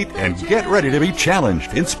 grab a seat, and get ready to be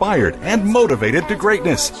challenged, inspired, and motivated to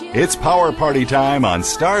greatness. It's Power Party time on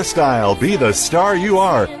Star Style, Be the Star You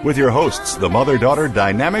Are, with your hosts, the mother-daughter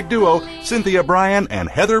dynamic duo, Cynthia Bryan and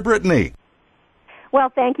Heather Brittany. Well,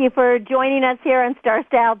 thank you for joining us here on Star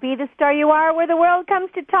Style, Be the Star You Are, where the world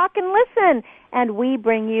comes to talk and listen. And we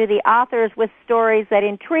bring you the authors with stories that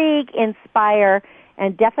intrigue, inspire,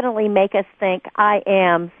 and definitely make us think. I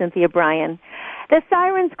am Cynthia Bryan. The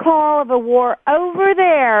Siren's Call of a War Over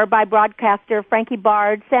There by broadcaster Frankie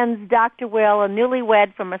Bard sends Dr. Will, a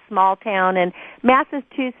newlywed from a small town in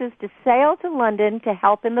Massachusetts, to sail to London to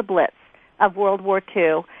help in the Blitz of World War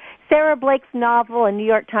II. Sarah Blake's novel, a New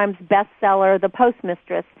York Times bestseller, The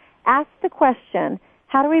Postmistress, asks the question,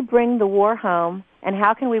 how do we bring the war home, and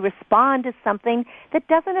how can we respond to something that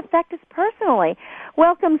doesn't affect us personally?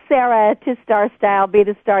 Welcome, Sarah, to Star Style, Be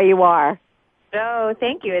the Star You Are. Oh,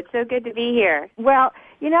 thank you. It's so good to be here. Well,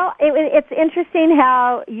 you know, it's interesting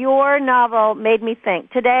how your novel made me think.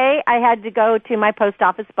 Today, I had to go to my post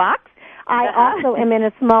office box. I also am in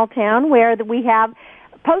a small town where we have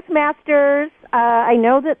postmasters. I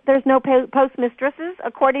know that there's no postmistresses,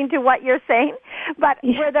 according to what you're saying, but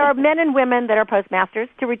where there are men and women that are postmasters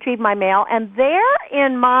to retrieve my mail, and there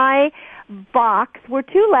in my box were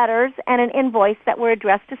 2 letters and an invoice that were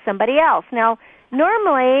addressed to somebody else. Now,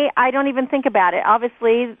 normally, I don't even think about it.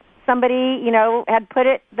 Obviously, somebody, had put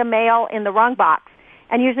the mail in the wrong box.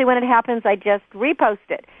 And usually when it happens, I just repost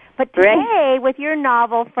it. But today, with your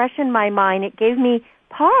novel fresh in my mind, it gave me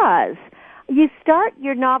pause. You start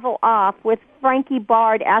your novel off with Frankie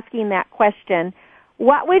Bard asking that question,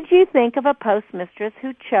 what would you think of a postmistress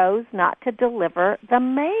who chose not to deliver the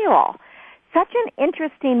mail? Such an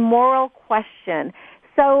interesting moral question.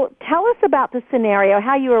 So tell us about the scenario,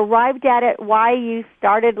 how you arrived at it, why you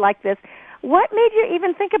started like this. What made you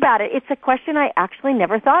even think about it? It's a question I actually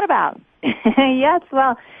never thought about. Yes,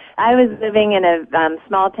 well, I was living in a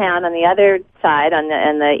small town on the other side, on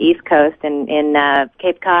the East Coast, in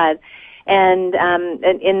Cape Cod, and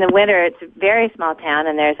in the winter it's a very small town,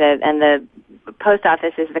 and the post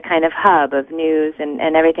office is the kind of hub of news and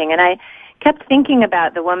everything. And I kept thinking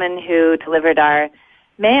about the woman who delivered our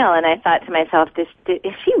mail, and I thought to myself, is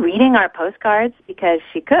she reading our postcards? Because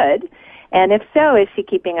she could, and if so, is she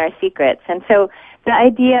keeping our secrets? And so the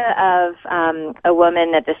idea of a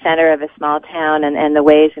woman at the center of a small town and the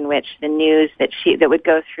ways in which the news that would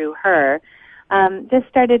go through her just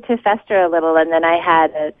started to fester a little, and then I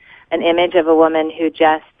had an image of a woman who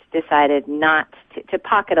just decided not to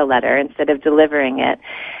pocket a letter instead of delivering it.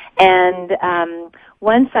 And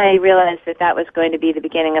once I realized that was going to be the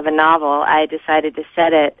beginning of a novel, I decided to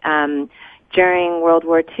set it during World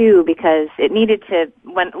War II because it needed to,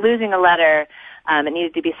 when losing a letter, it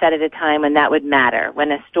needed to be set at a time when that would matter,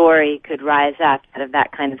 when a story could rise up out of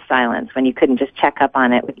that kind of silence, when you couldn't just check up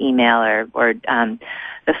on it with email or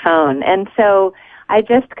the phone. And so I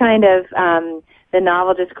just kind of, the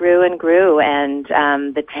novel just grew and grew, and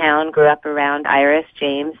the town grew up around Iris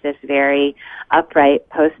James, this very upright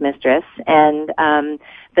postmistress, and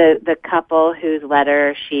the couple whose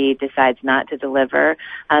letter she decides not to deliver,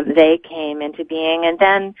 they came into being. And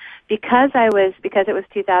then because it was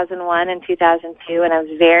 2001 and 2002, and I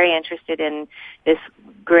was very interested in this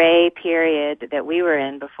gray period that we were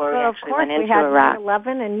in before we actually went into Iraq. Of course, we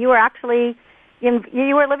had 9/11, and you were actually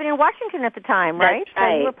you were living in Washington at the time, right? That's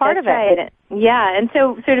right. So you were part of it. Right. Yeah, and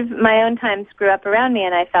so sort of my own times grew up around me,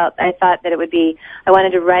 and I thought that I wanted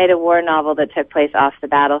to write a war novel that took place off the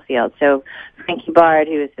battlefield. So Frankie Bard,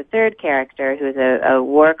 who is the third character, who is a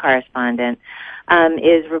war correspondent,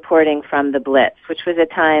 is reporting from the Blitz, which was a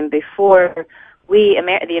time before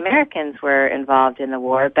the Americans were involved in the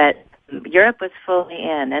war, but Europe was fully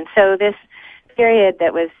in. And so this period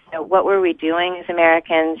that was, what were we doing as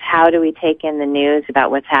Americans? How do we take in the news about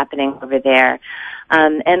what's happening over there?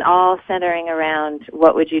 And all centering around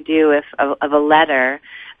what would you do if a letter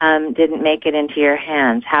didn't make it into your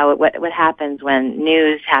hands? What happens when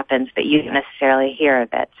news happens but you don't necessarily hear of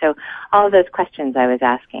it? So all of those questions I was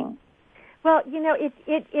asking. Well,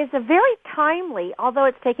 it is a very timely, although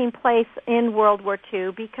it's taking place in World War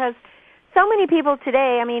II, because so many people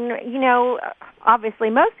today, obviously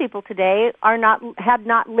most people today have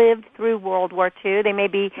not lived through World War II. They may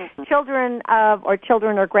be children or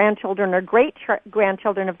grandchildren or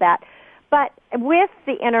great-grandchildren of that. But with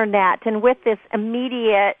the internet and with this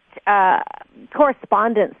immediate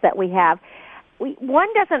correspondence that we have, one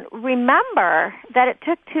doesn't remember that it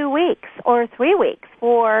took 2 weeks or 3 weeks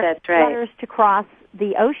for letters to cross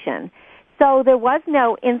the ocean. So there was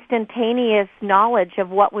no instantaneous knowledge of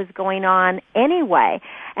what was going on anyway.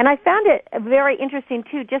 And I found it very interesting,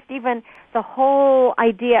 too, just even the whole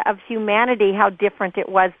idea of humanity, how different it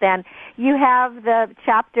was then. You have the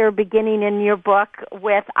chapter beginning in your book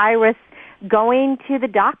with Iris going to the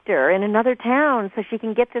doctor in another town so she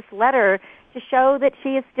can get this letter to show that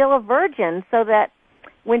she is still a virgin, so that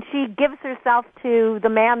when she gives herself to the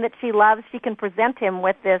man that she loves, she can present him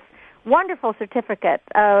with this wonderful certificate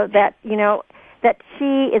that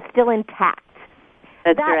she is still intact.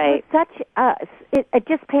 That's right. Was such it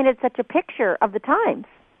just painted such a picture of the times.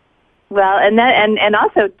 Well, and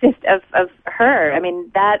also just of her. I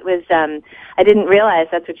mean, that was I didn't realize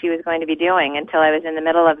that's what she was going to be doing until I was in the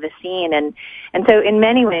middle of the scene, and so in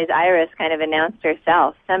many ways, Iris kind of announced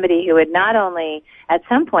herself, somebody who would not only at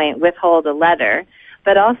some point withhold a letter,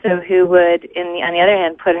 but also who would, on the other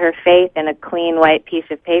hand, put her faith in a clean white piece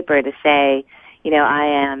of paper to say, I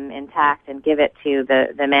am intact, and give it to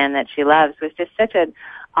the man that she loves, was just such an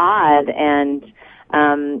odd and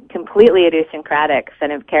completely idiosyncratic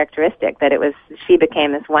kind of characteristic that she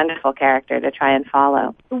became this wonderful character to try and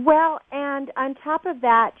follow. Well, and on top of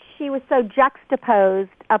that, she was so juxtaposed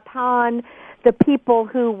upon the people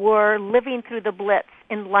who were living through the Blitz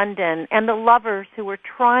in London and the lovers who were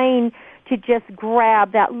trying to just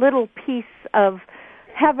grab that little piece of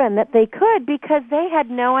heaven that they could, because they had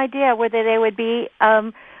no idea whether they would be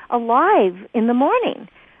alive in the morning.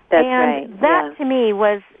 That's and right. That to me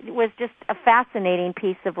was just a fascinating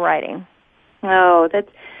piece of writing. Oh,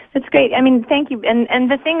 that's great. I mean, thank you.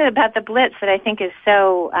 And the thing about the Blitz that I think is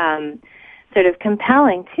so sort of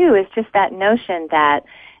compelling too is just that notion that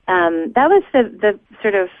that was the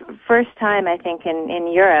sort of first time, I think,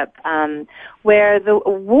 in Europe where the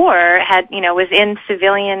war was in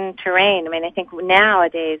civilian terrain. I mean, I think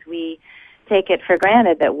nowadays we take it for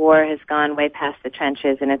granted that war has gone way past the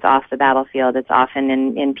trenches and it's off the battlefield. It's often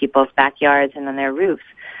in people's backyards and on their roofs.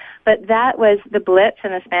 But that was the Blitz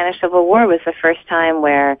in the Spanish Civil War was the first time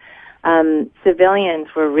where civilians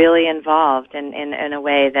were really involved in a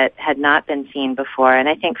way that had not been seen before. And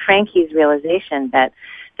I think Frankie's realization that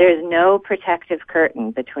there's no protective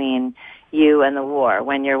curtain between you and the war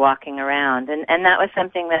when you're walking around. And that was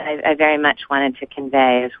something that I very much wanted to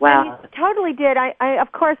convey as well. And you totally did. I,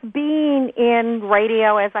 of course, being in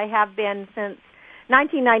radio as I have been since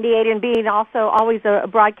 1998 and being also always a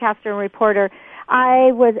broadcaster and reporter,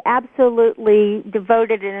 I was absolutely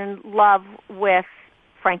devoted and in love with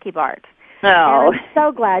Frankie Bart. Oh. And I'm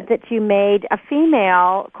so glad that you made a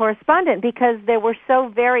female correspondent, because there were so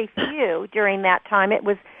very few during that time. It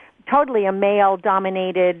was totally a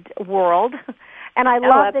male-dominated world. And I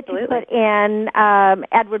love that you put in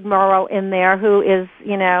Edward Murrow in there, who is,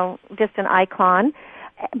 just an icon.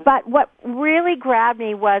 But what really grabbed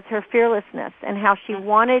me was her fearlessness and how she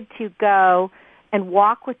wanted to go and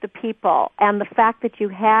walk with the people, and the fact that you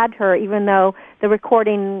had her, even though the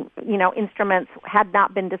recording, instruments had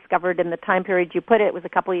not been discovered in the time period you put it was a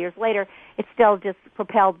couple of years later, it still just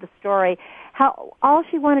propelled the story. How all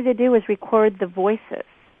she wanted to do was record the voices.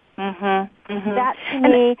 Mm-hmm. Mm-hmm. That, to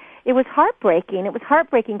me, it was heartbreaking. It was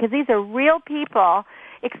heartbreaking because these are real people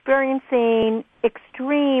experiencing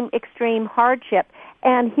extreme hardship.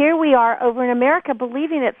 And here we are over in America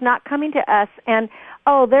believing it's not coming to us. And,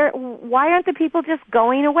 why aren't the people just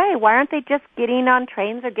going away? Why aren't they just getting on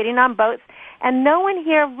trains or getting on boats? And no one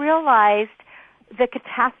here realized the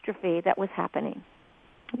catastrophe that was happening.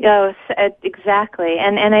 Yes, exactly.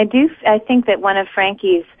 And I think that one of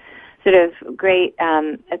Frankie's sort of great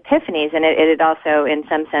epiphanies, and it also in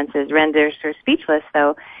some senses renders her speechless,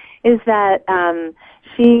 though, is that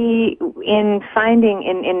she, in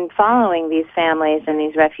following these families and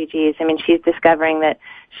these refugees, I mean, she's discovering that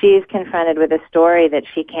she's confronted with a story that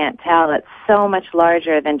she can't tell. It's so much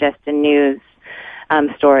larger than just a news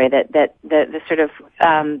story. That the sort of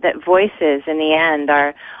that voices in the end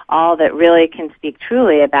are all that really can speak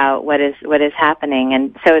truly about what is happening.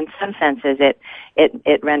 And so, in some senses,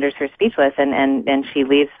 it renders her speechless, and she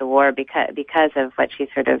leaves the war because of what she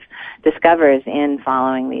sort of discovers in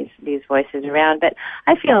following these voices around. But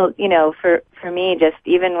I feel, for me, just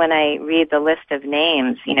even when I read the list of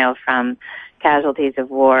names, from casualties of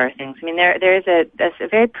war, things. I mean, there is a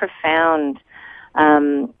very profound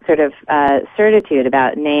sort of certitude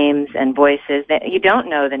about names and voices that you don't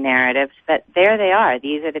know the narratives, but there they are.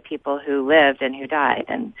 These are the people who lived and who died.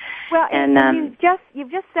 And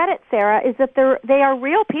you've just said it, Sarah, is that they are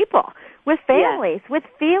real people with families, with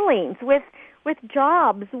feelings, with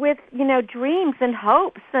jobs, with, dreams and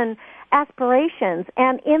hopes and aspirations.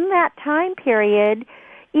 And in that time period,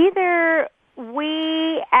 either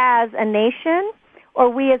we as a nation or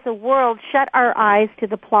we as a world shut our eyes to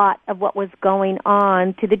the plot of what was going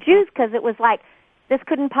on to the Jews, because it was like, this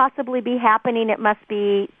couldn't possibly be happening. It must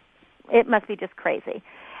be just crazy.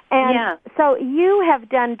 And so you have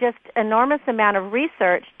done just enormous amount of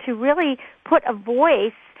research to really put a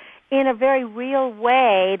voice in a very real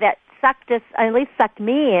way that at least sucked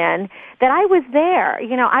me in, that I was there.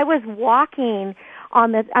 I was walking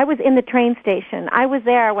I was in the train station. I was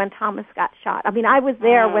there when Thomas got shot. I mean, I was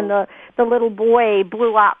there when the little boy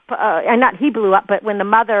blew up, and not he blew up, but when the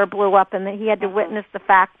mother blew up, and he had to witness the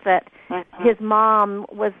fact that his mom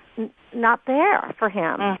was not there for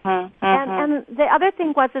him. And the other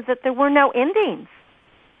thing was is that there were no endings.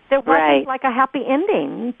 There wasn't like a happy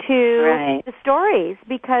ending to the stories,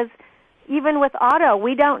 because even with Otto,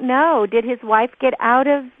 we don't know. Did his wife get out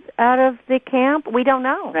of the camp? We don't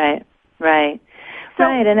know. Right.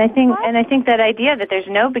 And I think that idea that there's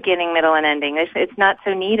no beginning, middle, and ending, it's not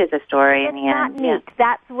so neat as a story in the end. It's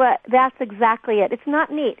not neat. That's exactly it. It's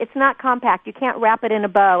not neat. It's not compact. You can't wrap it in a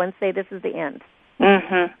bow and say this is the end.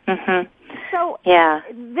 So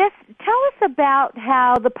tell us about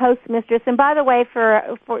how the Post Mistress, and by the way, for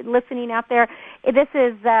listening out there, this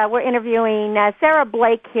is we're interviewing Sarah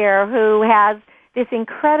Blake here, who has this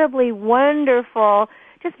incredibly wonderful,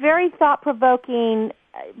 just very thought-provoking,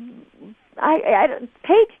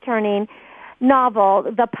 page-turning novel,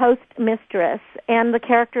 The Post Mistress, and the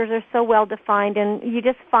characters are so well defined, and you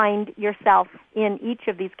just find yourself in each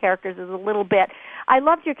of these characters as a little bit. I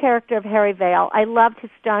loved your character of Harry Vale. I loved his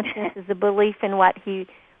staunchness, his belief in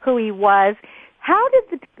who he was. How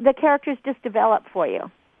did the characters just develop for you?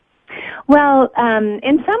 Well,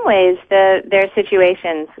 in some ways, their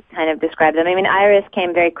situations kind of describe them. I mean, Iris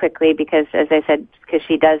came very quickly because, as I said, because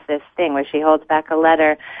she does this thing where she holds back a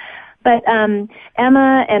letter. But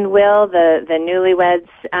Emma and Will, the newlyweds,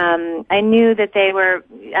 I knew that they were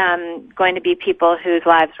going to be people whose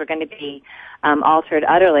lives were going to be altered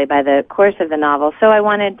utterly by the course of the novel. So I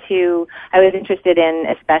was interested in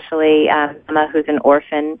especially Emma, who's an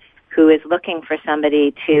orphan, who is looking for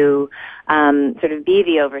somebody to sort of be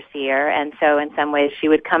the overseer. And so in some ways she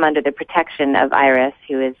would come under the protection of Iris,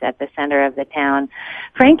 who is at the center of the town.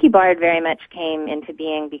 Frankie Bard very much came into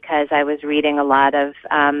being because I was reading a lot of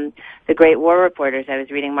the great war reporters. I was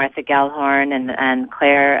reading Martha Gellhorn and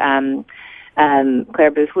Claire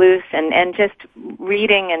Booth Luce, and just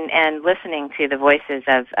reading and listening to the voices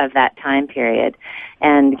of that time period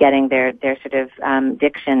and getting their sort of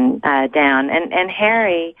diction down. And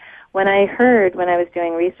Harry, when I was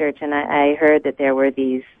doing research and I heard that there were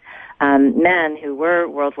these men who were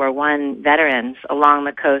World War I veterans along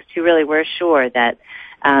the coast who really were sure that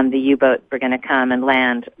the U-boats were going to come and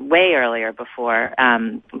land way earlier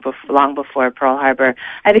long before Pearl Harbor,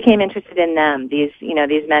 I became interested in them. These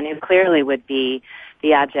men who clearly would be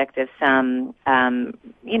the object of some,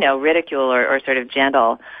 ridicule or sort of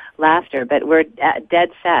gentle laughter, but were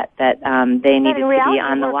dead set that they needed to be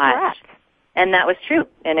on the watch. Correct. And that was true,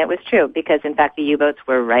 and it was true because, in fact, the U-boats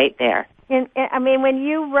were right there. I mean, when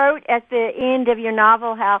you wrote at the end of your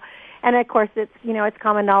novel how, and of course it's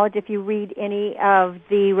common knowledge if you read any of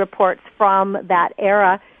the reports from that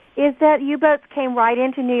era, is that U-boats came right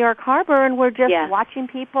into New York Harbor and were just watching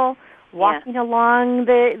people walking along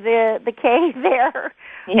the quay there.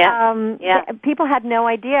 People had no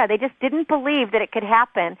idea. They just didn't believe that it could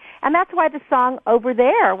happen. And that's why the song Over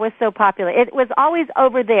There was so popular. It was always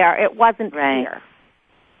over there. It wasn't here.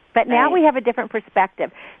 But now we have a different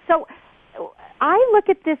perspective. So I look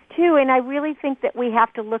at this too, and I really think that we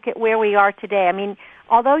have to look at where we are today. I mean,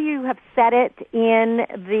 although you have set it in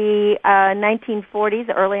the 1940s,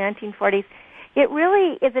 early 1940s, it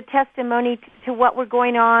really is a testimony to what we're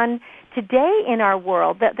going on today in our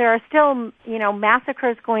world, that there are still,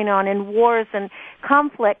 massacres going on and wars and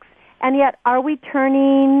conflicts, and yet are we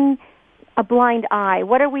turning a blind eye?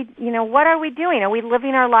 What are we doing? Are we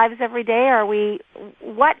living our lives every day?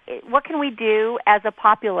 What can we do as a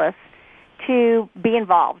populace to be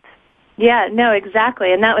involved? Yeah, no,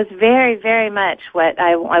 exactly. And that was very, very much what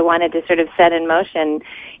I wanted to sort of set in motion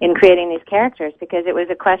in creating these characters, because it was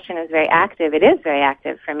a question that was very active. It is very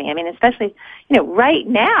active for me. I mean, especially, right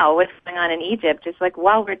now, what's going on in Egypt, just like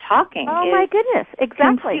while we're talking. Oh, my goodness,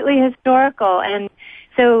 exactly. Completely historical. And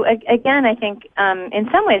so, again, I think in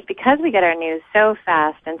some ways, because we get our news so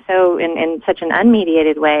fast and so in such an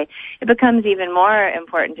unmediated way, it becomes even more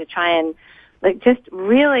important to try and like just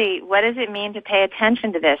really, what does it mean to pay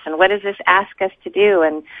attention to this, and what does this ask us to do?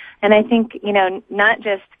 And I think, you know, not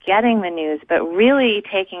just getting the news, but really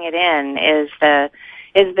taking it in is the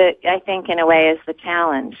I think in a way is the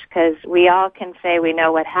challenge, because we all can say we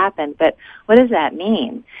know what happened, but what does that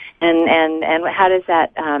mean? And how does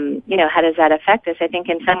that how does that affect us? I think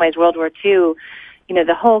in some ways World War II, you know,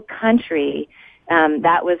 the whole country,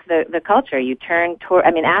 that was the culture. You turned toward,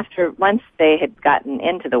 once they had gotten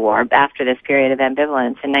into the war, after this period of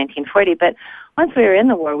ambivalence in 1940, but once we were in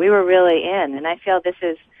the war, we were really in, and I feel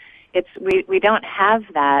we don't have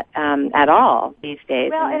that at all these days.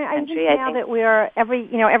 Well, in this and country. I think now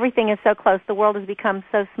that everything is so close, the world has become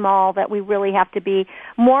so small that we really have to be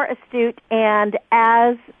more astute. And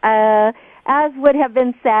as would have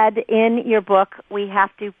been said in your book, we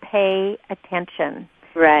have to pay attention.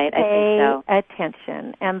 Right, I think so. Pay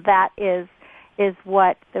attention, and that is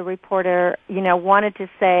what the reporter, you know, wanted to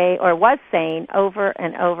say or was saying over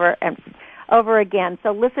and over and over again.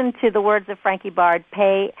 So listen to the words of Frankie Bard.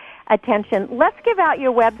 Pay attention. Let's give out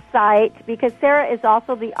your website, because Sarah is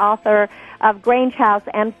also the author of Grange House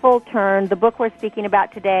and Full Turn. The book we're speaking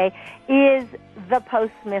about today is The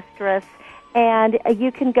Postmistress, and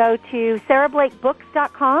you can go to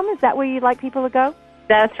sarahblakebooks.com. Is that where you'd like people to go?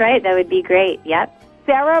 That's right. That would be great. Yep.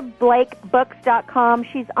 sarahblakebooks.com.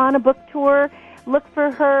 She's on a book tour. Look for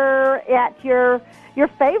her at your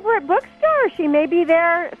favorite bookstore. She may be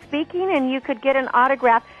there speaking, and you could get an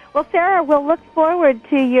autograph. Well, Sarah, we'll look forward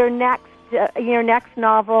to your next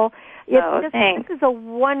novel. Thanks. This is a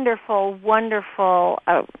wonderful, wonderful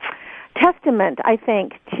testament, I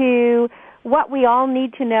think, to what we all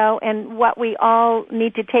need to know and what we all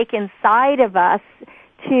need to take inside of us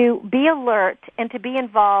to be alert and to be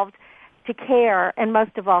involved, to care, and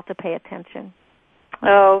most of all, to pay attention.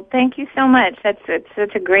 Oh, thank you so much. That's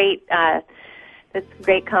such a great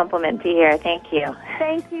compliment to hear. Thank you.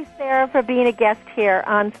 Thank you, Sarah, for being a guest here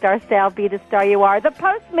on Star Style, Be the Star You Are, The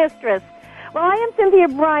Postmistress. Well, I am Cynthia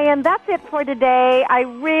Bryan. That's it for today. I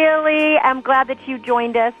really am glad that you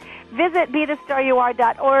joined us. Visit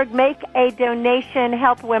BeTheStarYouAre.org. Make a donation.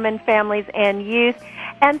 Help women, families, and youth.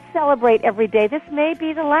 And celebrate every day. This may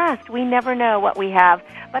be the last. We never know what we have.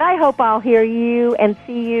 But I hope I'll hear you and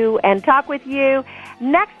see you and talk with you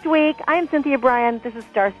next week. I am Cynthia Bryan. This is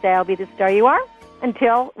Star Style. Be the Star You Are.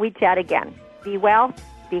 Until we chat again. Be well.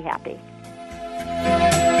 Be happy.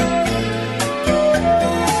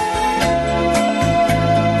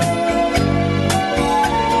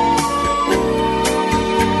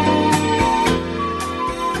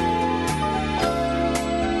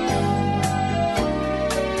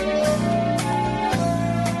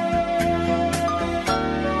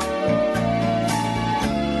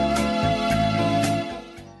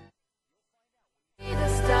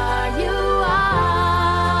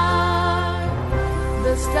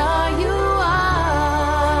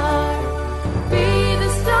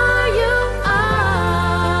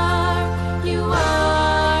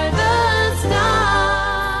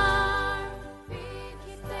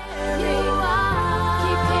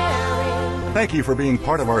 Thank you for being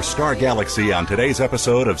part of our star galaxy on today's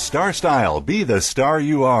episode of Star Style, Be the Star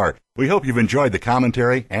You Are. We hope you've enjoyed the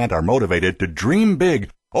commentary and are motivated to dream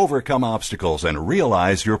big, overcome obstacles, and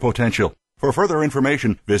realize your potential. For further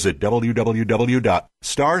information, visit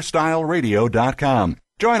www.starstyleradio.com.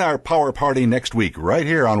 Join our power party next week right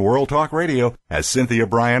here on World Talk Radio as Cynthia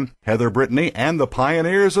Bryan, Heather Brittany, and the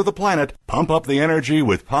pioneers of the planet pump up the energy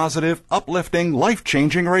with positive, uplifting,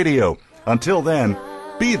 life-changing radio. Until then,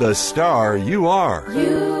 be the star you are.